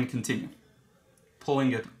and continue.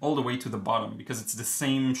 Pulling it all the way to the bottom because it's the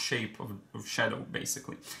same shape of shadow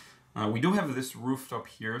basically. We do have this rooftop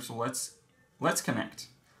here, so let's connect.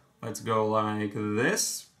 Let's go like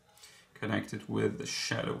this, connect it with the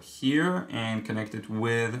shadow here, and connect it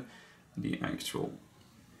with the actual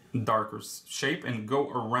darker shape, and go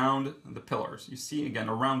around the pillars. You see, again,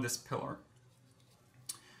 around this pillar.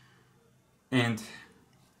 And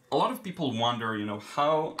a lot of people wonder, you know,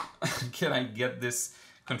 how can I get this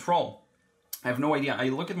control? I have no idea. I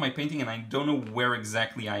look at my painting and I don't know where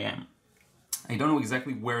exactly I am. I don't know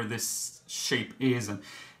exactly where this shape is and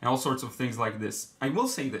all sorts of things like this. I will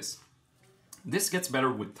say this. This gets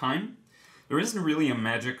better with time. There isn't really a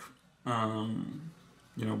magic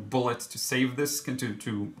you know, bullet to save this,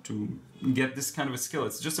 to get this kind of a skill.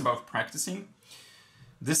 It's just about practicing.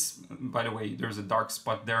 This, by the way, there's a dark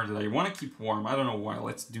spot there that I want to keep warm. I don't know why.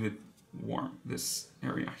 Let's do it warm, this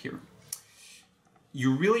area here.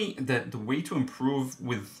 You really, the way to improve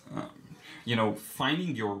with, you know,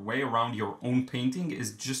 finding your way around your own painting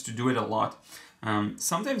is just to do it a lot.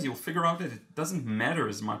 Sometimes you'll figure out that it doesn't matter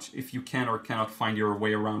as much if you can or cannot find your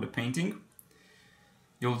way around a painting.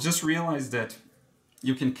 You'll just realize that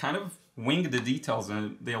you can kind of wing the details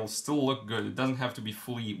and they'll still look good. It doesn't have to be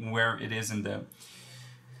fully where it is in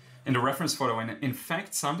the reference photo. And in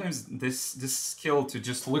fact, sometimes this skill to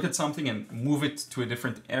just look at something and move it to a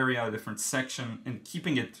different area, a different section, and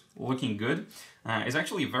keeping it looking good is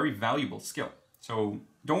actually a very valuable skill. So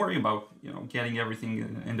don't worry about, you know, getting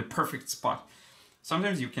everything in the perfect spot.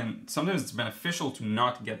 Sometimes it's beneficial to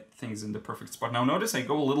not get things in the perfect spot. Now notice I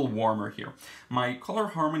go a little warmer here. My color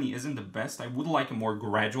harmony isn't the best. I would like a more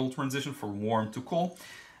gradual transition from warm to cool,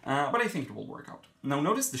 but I think it will work out. Now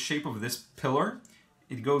notice the shape of this pillar.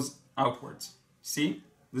 It goes outwards. See?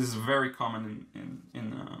 This is very common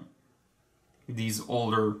in these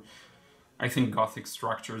older, I think, Gothic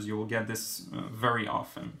structures. You will get this very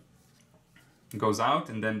often. It goes out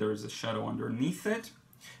and then there's a shadow underneath it.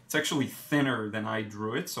 It's actually thinner than I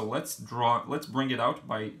drew it, so let's bring it out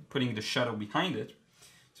by putting the shadow behind it.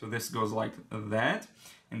 So this goes like that,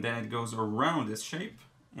 and then it goes around this shape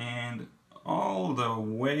and all the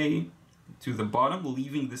way to the bottom,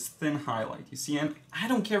 leaving this thin highlight. You see, and I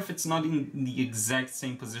don't care if it's not in the exact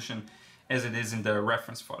same position as it is in the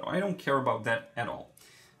reference photo. I don't care about that at all.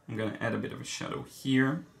 I'm gonna add a bit of a shadow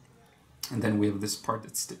here, and then we have this part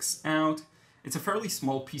that sticks out. It's a fairly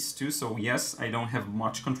small piece too, so yes, I don't have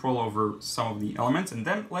much control over some of the elements. And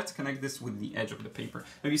then let's connect this with the edge of the paper.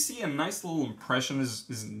 Now you see a nice little impression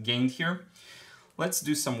is gained here. Let's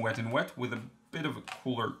do some wet and wet with a bit of a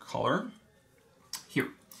cooler color. Here,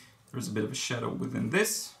 there's a bit of a shadow within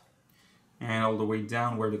this, and all the way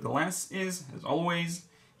down where the glass is, as always.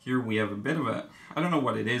 Here we have a bit of a, I don't know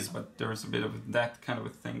what it is, but there's a bit of that kind of a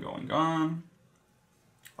thing going on,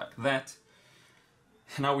 like that.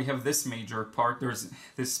 Now we have this major part. There's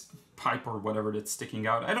this pipe or whatever that's sticking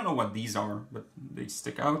out. I don't know what these are, but they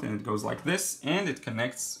stick out and it goes like this, and it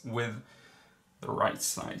connects with the right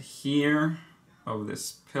side here of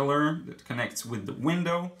this pillar that connects with the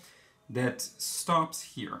window that stops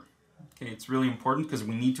here. Okay, it's really important because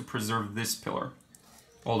we need to preserve this pillar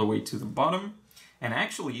all the way to the bottom. And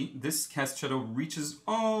actually, this cast shadow reaches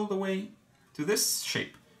all the way to this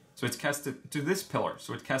shape. So it's casted to this pillar,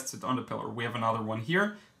 so it casts it on the pillar. We have another one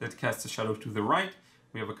here that casts a shadow to the right.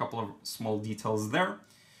 We have a couple of small details there.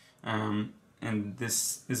 And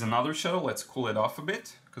this is another shadow. Let's cool it off a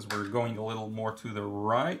bit, because we're going a little more to the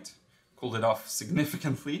right. Cooled it off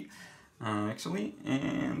significantly, actually,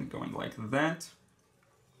 and going like that.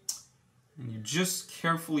 And you just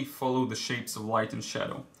carefully follow the shapes of light and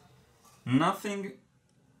shadow. Nothing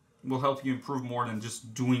will help you improve more than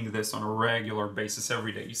just doing this on a regular basis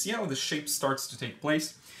every day. You see how the shape starts to take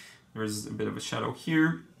place? There's a bit of a shadow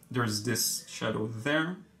here. There's this shadow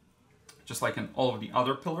there. Just like in all of the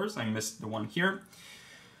other pillars, I missed the one here.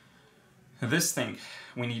 This thing,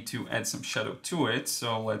 we need to add some shadow to it,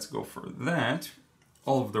 so let's go for that.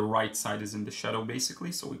 All of the right side is in the shadow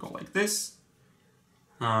basically, so we go like this.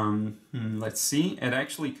 Let's see, it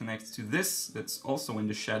actually connects to this that's also in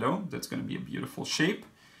the shadow. That's going to be a beautiful shape.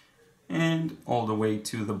 And all the way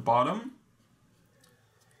to the bottom.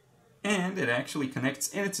 And it actually connects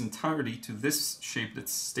in its entirety to this shape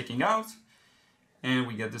that's sticking out. And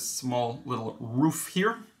we get this small little roof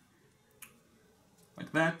here.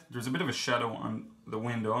 Like that. There's a bit of a shadow on the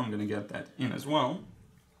window. I'm going to get that in as well.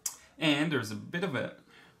 And there's a bit of a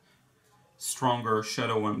stronger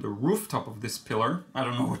shadow on the rooftop of this pillar. I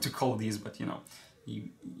don't know what to call these, but you know,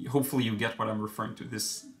 hopefully you get what I'm referring to,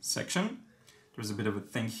 this section. There's a bit of a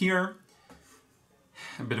thing here,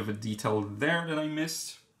 a bit of a detail there that I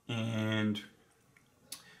missed, and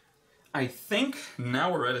I think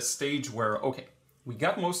now we're at a stage where, okay, we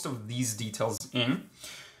got most of these details in.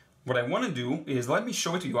 What I want to do is, let me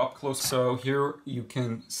show it to you up close. So here you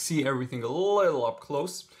can see everything a little up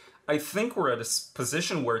close. I think we're at a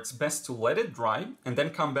position where it's best to let it dry and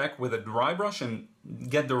then come back with a dry brush and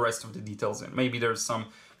get the rest of the details in. Maybe there's some,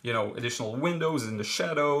 you know, additional windows in the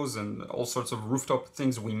shadows and all sorts of rooftop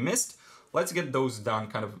things we missed. Let's get those done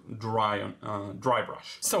kind of dry on dry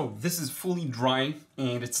brush. So this is fully dry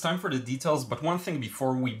and it's time for the details, but one thing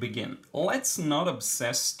before we begin. Let's not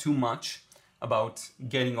obsess too much about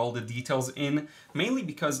getting all the details in, mainly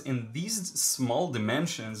because in these small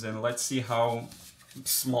dimensions, and let's see how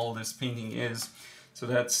small this painting is. So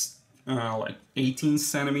that's like 18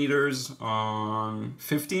 centimeters on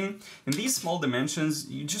 15. In these small dimensions,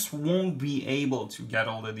 you just won't be able to get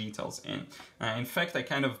all the details in. In fact, I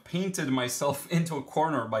kind of painted myself into a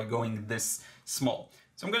corner by going this small.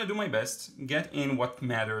 So I'm gonna do my best, get in what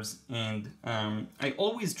matters, and I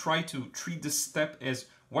always try to treat this step as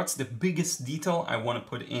what's the biggest detail I want to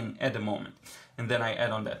put in at the moment, and then I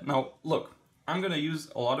add on that. Now look, I'm gonna use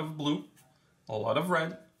a lot of blue, a lot of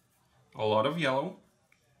red, a lot of yellow,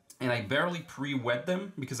 and I barely pre-wet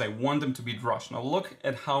them because I want them to be brushed. Now look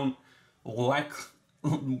at how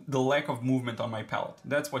the lack of movement on my palette.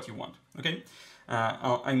 That's what you want, okay?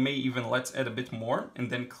 I may even, let's add a bit more and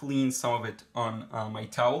then clean some of it on my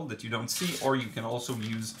towel that you don't see, or you can also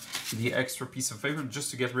use the extra piece of paper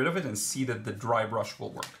just to get rid of it and see that the dry brush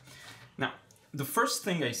will work. Now, the first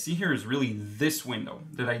thing I see here is really this window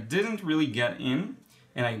that I didn't really get in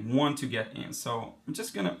and I want to get in. So I'm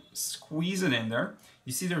just gonna squeeze it in there.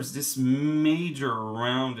 You see there's this major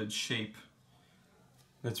rounded shape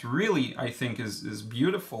that's really, I think, is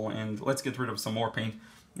beautiful, and let's get rid of some more paint,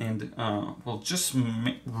 and will just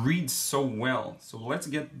read so well. So let's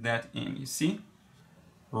get that in. You see?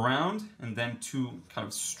 Round, and then two kind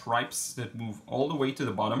of stripes that move all the way to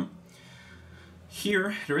the bottom.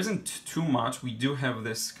 Here, there isn't too much. We do have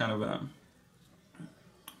this kind of a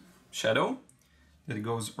shadow that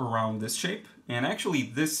goes around this shape, and actually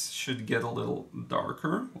this should get a little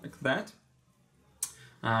darker, like that.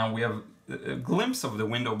 We have a glimpse of the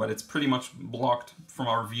window, but it's pretty much blocked from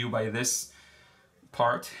our view by this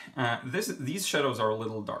part. These shadows are a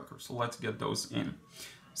little darker, so let's get those in.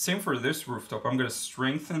 Same for this rooftop. I'm going to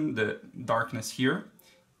strengthen the darkness here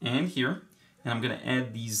and here, and I'm going to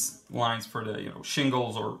add these lines for the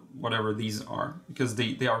shingles or whatever these are, because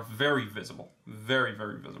they are very visible, very,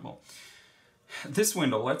 very visible. This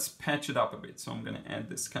window, let's patch it up a bit. So I'm going to add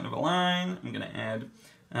this kind of a line. I'm going to add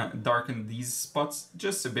darken these spots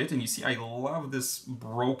just a bit, and you see I love this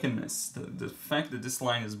brokenness, the fact that this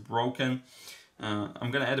line is broken.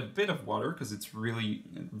 I'm gonna add a bit of water because it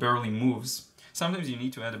barely moves. Sometimes you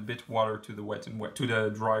need to add a bit water to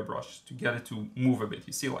the dry brush to get it to move a bit.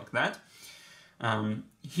 You see, like that.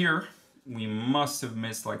 Here we must have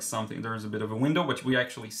missed like something. There's a bit of a window, but we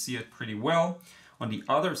actually see it pretty well. On the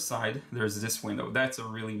other side, there's this window. That's a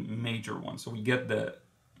really major one. So we get the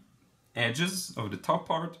edges of the top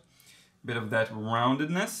part, a bit of that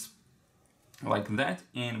roundedness, like that,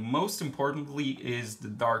 and most importantly is the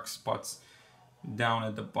dark spots down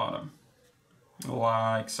at the bottom,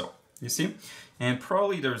 like so. You see? And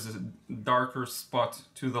probably there's a darker spot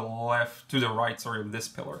to the right, of this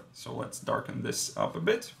pillar. So let's darken this up a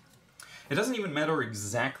bit. It doesn't even matter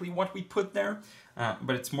exactly what we put there,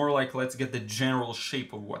 but it's more like let's get the general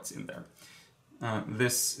shape of what's in there.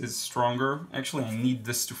 This is stronger. Actually, I need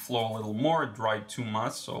this to flow a little more. It dried too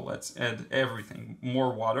much, so let's add everything.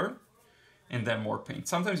 More water, and then more paint.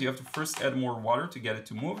 Sometimes you have to first add more water to get it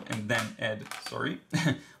to move, and then add,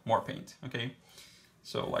 more paint, okay?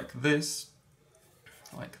 So like this,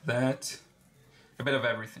 like that, a bit of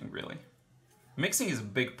everything, really. Mixing is a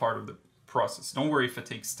big part of the process. Don't worry if it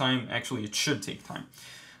takes time. Actually, it should take time.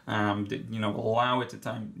 Allow it the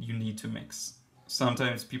time you need to mix.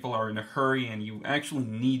 Sometimes people are in a hurry and you actually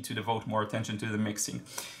need to devote more attention to the mixing.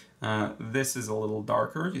 This is a little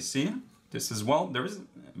darker, you see? This as well. There is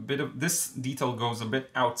a bit of, this detail goes a bit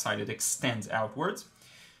outside, it extends outwards.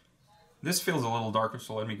 This feels a little darker,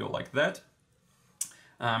 so let me go like that.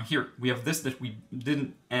 Here, we have this that we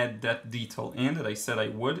didn't add that detail in that I said I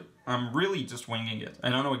would. I'm really just winging it. I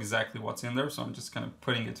don't know exactly what's in there, so I'm just kind of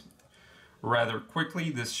putting it rather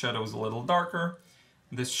quickly. This shadow is a little darker.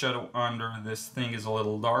 This shadow under this thing is a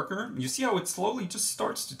little darker. You see how it slowly just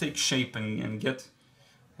starts to take shape and get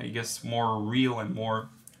I guess, more real and more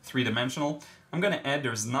three-dimensional. I'm gonna add,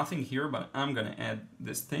 there's nothing here, but I'm gonna add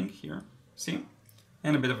this thing here, see?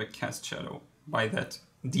 And a bit of a cast shadow by that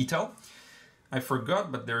detail. I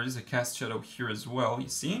forgot, but there is a cast shadow here as well, you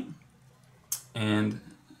see? And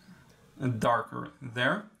a darker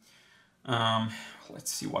there.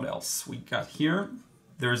 Let's see what else we got here.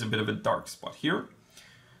 There's a bit of a dark spot here.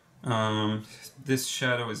 This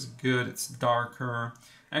shadow is good, it's darker.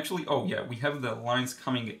 Actually, oh yeah, we have the lines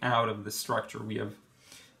coming out of the structure. We have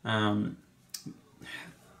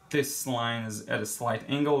this line is at a slight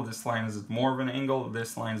angle, this line is at more of an angle,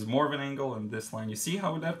 this line is more of an angle, and this line, you see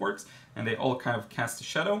how that works? And they all kind of cast a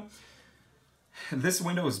shadow. This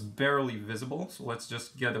window is barely visible, so let's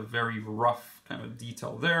just get a very rough kind of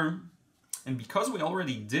detail there. And because we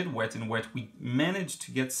already did wet in wet, we managed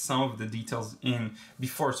to get some of the details in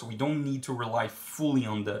before, so we don't need to rely fully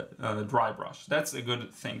on the dry brush. That's a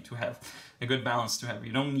good thing to have, a good balance to have.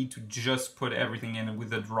 You don't need to just put everything in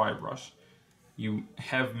with a dry brush. You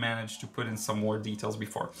have managed to put in some more details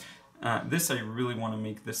before. This, I really want to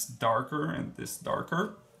make this darker and this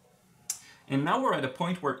darker. And now we're at a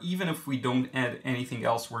point where even if we don't add anything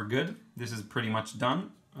else, we're good. This is pretty much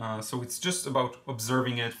done. So it's just about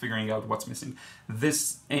observing it, figuring out what's missing.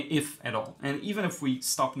 This, if at all. And even if we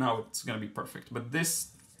stop now, it's going to be perfect. But this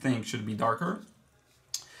thing should be darker.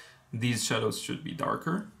 These shadows should be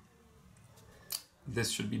darker. This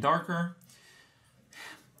should be darker.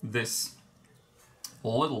 This a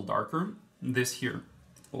little darker. This here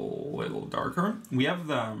a little darker. We have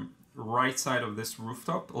the right side of this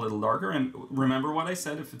rooftop a little darker, and remember what I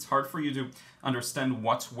said, if it's hard for you to understand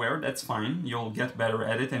what's where, that's fine, you'll get better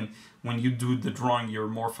at it, and when you do the drawing you're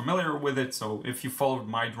more familiar with it. So if you followed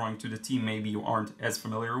my drawing to the T, maybe you aren't as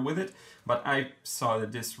familiar with it, but I saw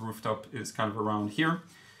that this rooftop is kind of around here.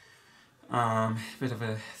 Bit of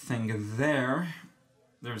a thing there.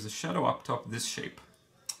 There's a shadow up top, this shape.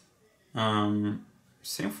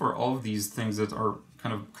 Same for all of these things that are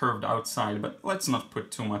kind of curved outside, but let's not put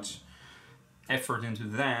too much effort into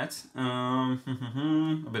that. A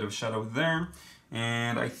bit of shadow there.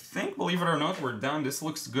 And I think, believe it or not, we're done. This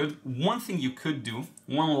looks good. One thing you could do,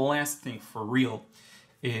 one last thing for real,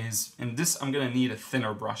 is, and this I'm gonna need a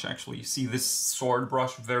thinner brush actually. You see this sword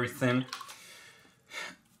brush, very thin,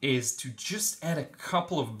 is to just add a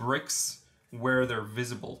couple of bricks where they're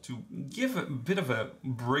visible to give a bit of a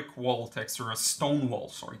brick wall texture, a stone wall,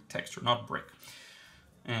 sorry, texture, not brick.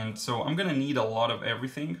 And so I'm gonna need a lot of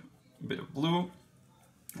everything, a bit of blue,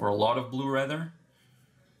 or a lot of blue rather,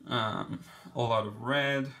 a lot of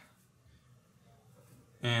red,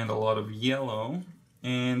 and a lot of yellow.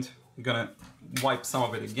 And I'm gonna wipe some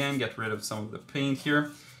of it again, get rid of some of the paint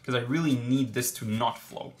here, because I really need this to not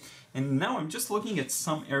flow. And now I'm just looking at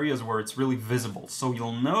some areas where it's really visible. So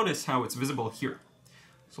you'll notice how it's visible here.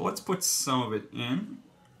 So let's put some of it in.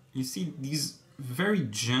 You see these very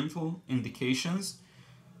gentle indications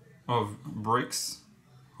of bricks.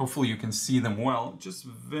 Hopefully you can see them well, just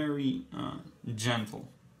very gentle.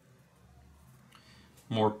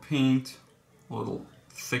 More paint, a little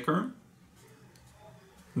thicker.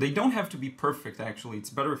 They don't have to be perfect actually, it's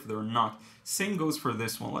better if they're not. Same goes for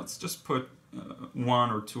this one. Let's just put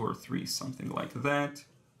 1 or 2 or 3, something like that,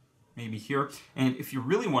 maybe here. And if you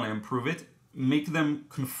really want to improve it, make them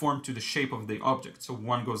conform to the shape of the object. So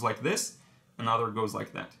one goes like this, another goes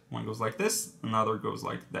like that. One goes like this, another goes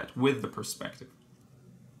like that, with the perspective.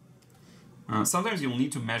 Sometimes you'll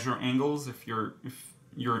need to measure angles if you're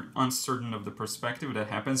uncertain of the perspective. That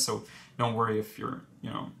happens, so don't worry if you're,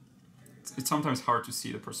 it's sometimes hard to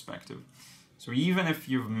see the perspective. So even if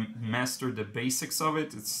you've mastered the basics of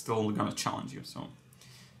it, it's still gonna challenge you. So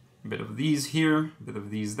a bit of these here, a bit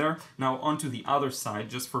of these there. Now onto the other side,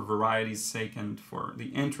 just for variety's sake and for the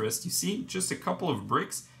interest, you see just a couple of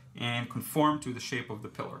bricks and conform to the shape of the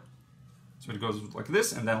pillar. So it goes like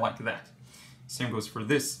this and then like that. Same goes for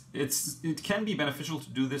this. It can be beneficial to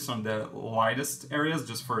do this on the lightest areas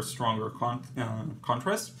just for a stronger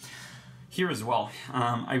contrast. Here as well,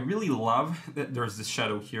 I really love that there's this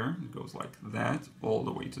shadow here. It goes like that all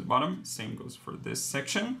the way to the bottom. Same goes for this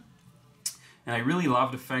section. And I really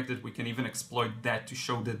love the fact that we can even exploit that to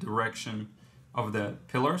show the direction of the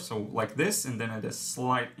pillar. So like this, and then at a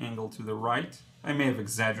slight angle to the right. I may have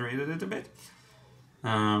exaggerated it a bit.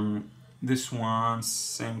 This one,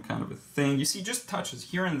 same kind of a thing. You see just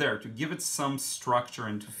touches here and there to give it some structure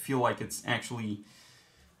and to feel like it's actually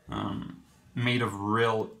made of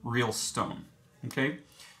real stone, okay?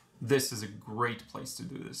 This is a great place to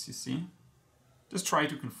do this, you see? Just try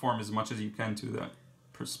to conform as much as you can to the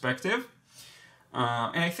perspective.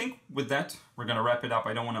 And I think with that, we're going to wrap it up.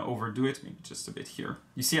 I don't want to overdo it, maybe just a bit here.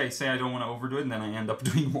 You see, I say I don't want to overdo it, and then I end up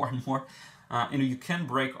doing more and more. And you can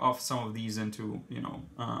break off some of these into, you know,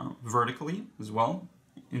 vertically as well,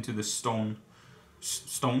 into the stones.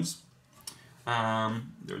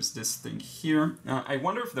 There's this thing here. I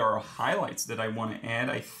wonder if there are highlights that I want to add.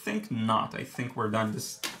 I think not. I think we're done.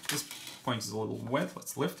 This point is a little wet.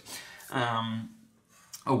 Let's lift.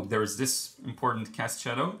 Oh, there's this important cast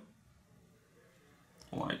shadow.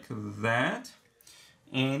 Like that.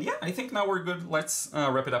 And yeah, I think now we're good. Let's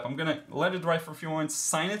wrap it up. I'm gonna let it dry for a few moments,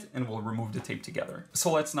 sign it, and we'll remove the tape together.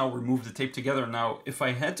 So let's now remove the tape together. Now, if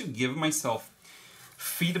I had to give myself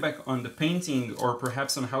feedback on the painting, or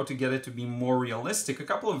perhaps on how to get it to be more realistic, a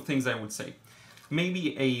couple of things I would say.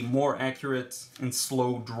 Maybe a more accurate and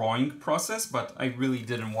slow drawing process, but I really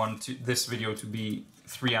didn't want this video to be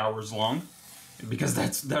 3 hours long, because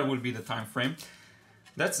that would be the time frame.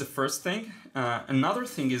 That's the first thing. Another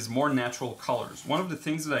thing is more natural colors. One of the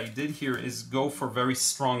things that I did here is go for very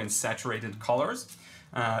strong and saturated colors.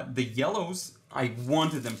 The yellows, I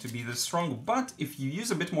wanted them to be this strong, but if you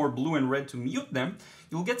use a bit more blue and red to mute them,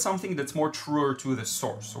 you'll get something that's more truer to the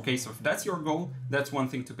source. Okay, so if that's your goal, that's one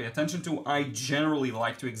thing to pay attention to. I generally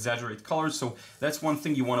like to exaggerate colors, so that's one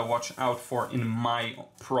thing you want to watch out for in my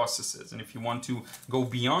processes. And if you want to go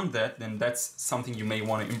beyond that, then that's something you may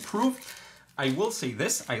want to improve. I will say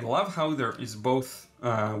this, I love how there is both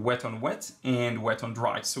wet on wet and wet on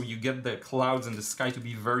dry. So you get the clouds in the sky to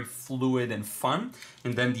be very fluid and fun,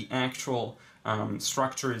 and then the actual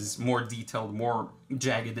structure is more detailed, more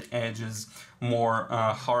jagged edges, more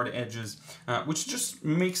hard edges, which just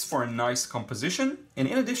makes for a nice composition. And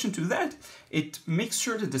in addition to that, it makes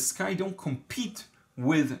sure that the sky don't compete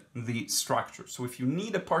with the structure. So if you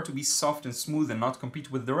need a part to be soft and smooth and not compete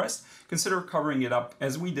with the rest, consider covering it up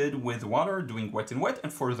as we did with water, doing wet and wet,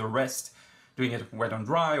 and for the rest, doing it wet on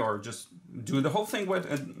dry, or just do the whole thing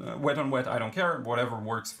wet on wet. I don't care, whatever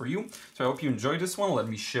works for you. So I hope you enjoyed this one. Let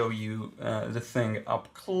me show you the thing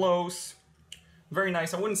up close. Very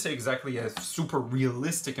nice. I wouldn't say exactly a super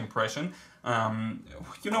realistic impression.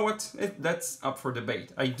 You know what? That's up for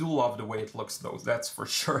debate. I do love the way it looks though, that's for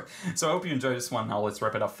sure. So I hope you enjoyed this one. Now let's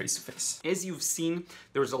wrap it up face to face. As you've seen,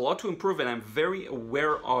 there's a lot to improve, and I'm very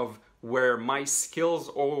aware of where my skills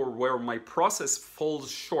or where my process falls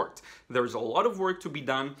short. There's a lot of work to be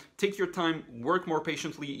done. Take your time, work more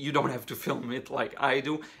patiently. You don't have to film it like I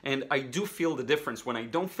do. And I do feel the difference. When I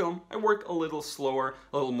don't film, I work a little slower,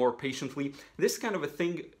 a little more patiently. This kind of a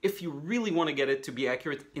thing, if you really want to get it to be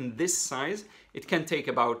accurate in this size, it can take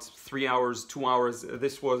about 3 hours, 2 hours.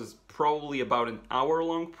 This was probably about an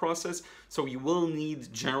hour-long process, so you will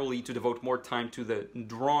need generally to devote more time to the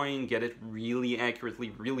drawing, get it really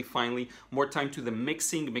accurately, really finely, more time to the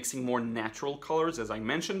mixing more natural colors, as I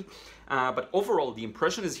mentioned. But overall, the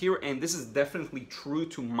impression is here, and this is definitely true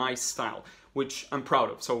to my style, which I'm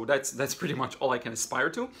proud of. So that's pretty much all I can aspire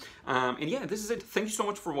to. And yeah, this is it. Thank you so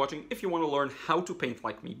much for watching. If you want to learn how to paint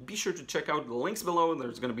like me, be sure to check out the links below.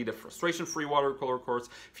 There's going to be the frustration-free watercolor course.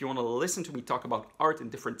 If you want to listen to me talk about art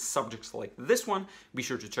and different subjects like this one, be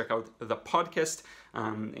sure to check out the podcast.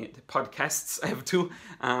 Podcasts I have too.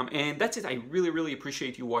 And that's it. I really, really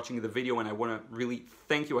appreciate you watching the video, and I want to really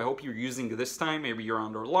thank you. I hope you're using this time. Maybe you're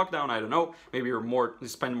under lockdown. I don't know. Maybe you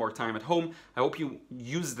spend more time at home. I hope you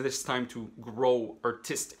use this time to grow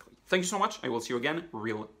artistically. Thank you so much. I will see you again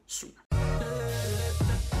real soon.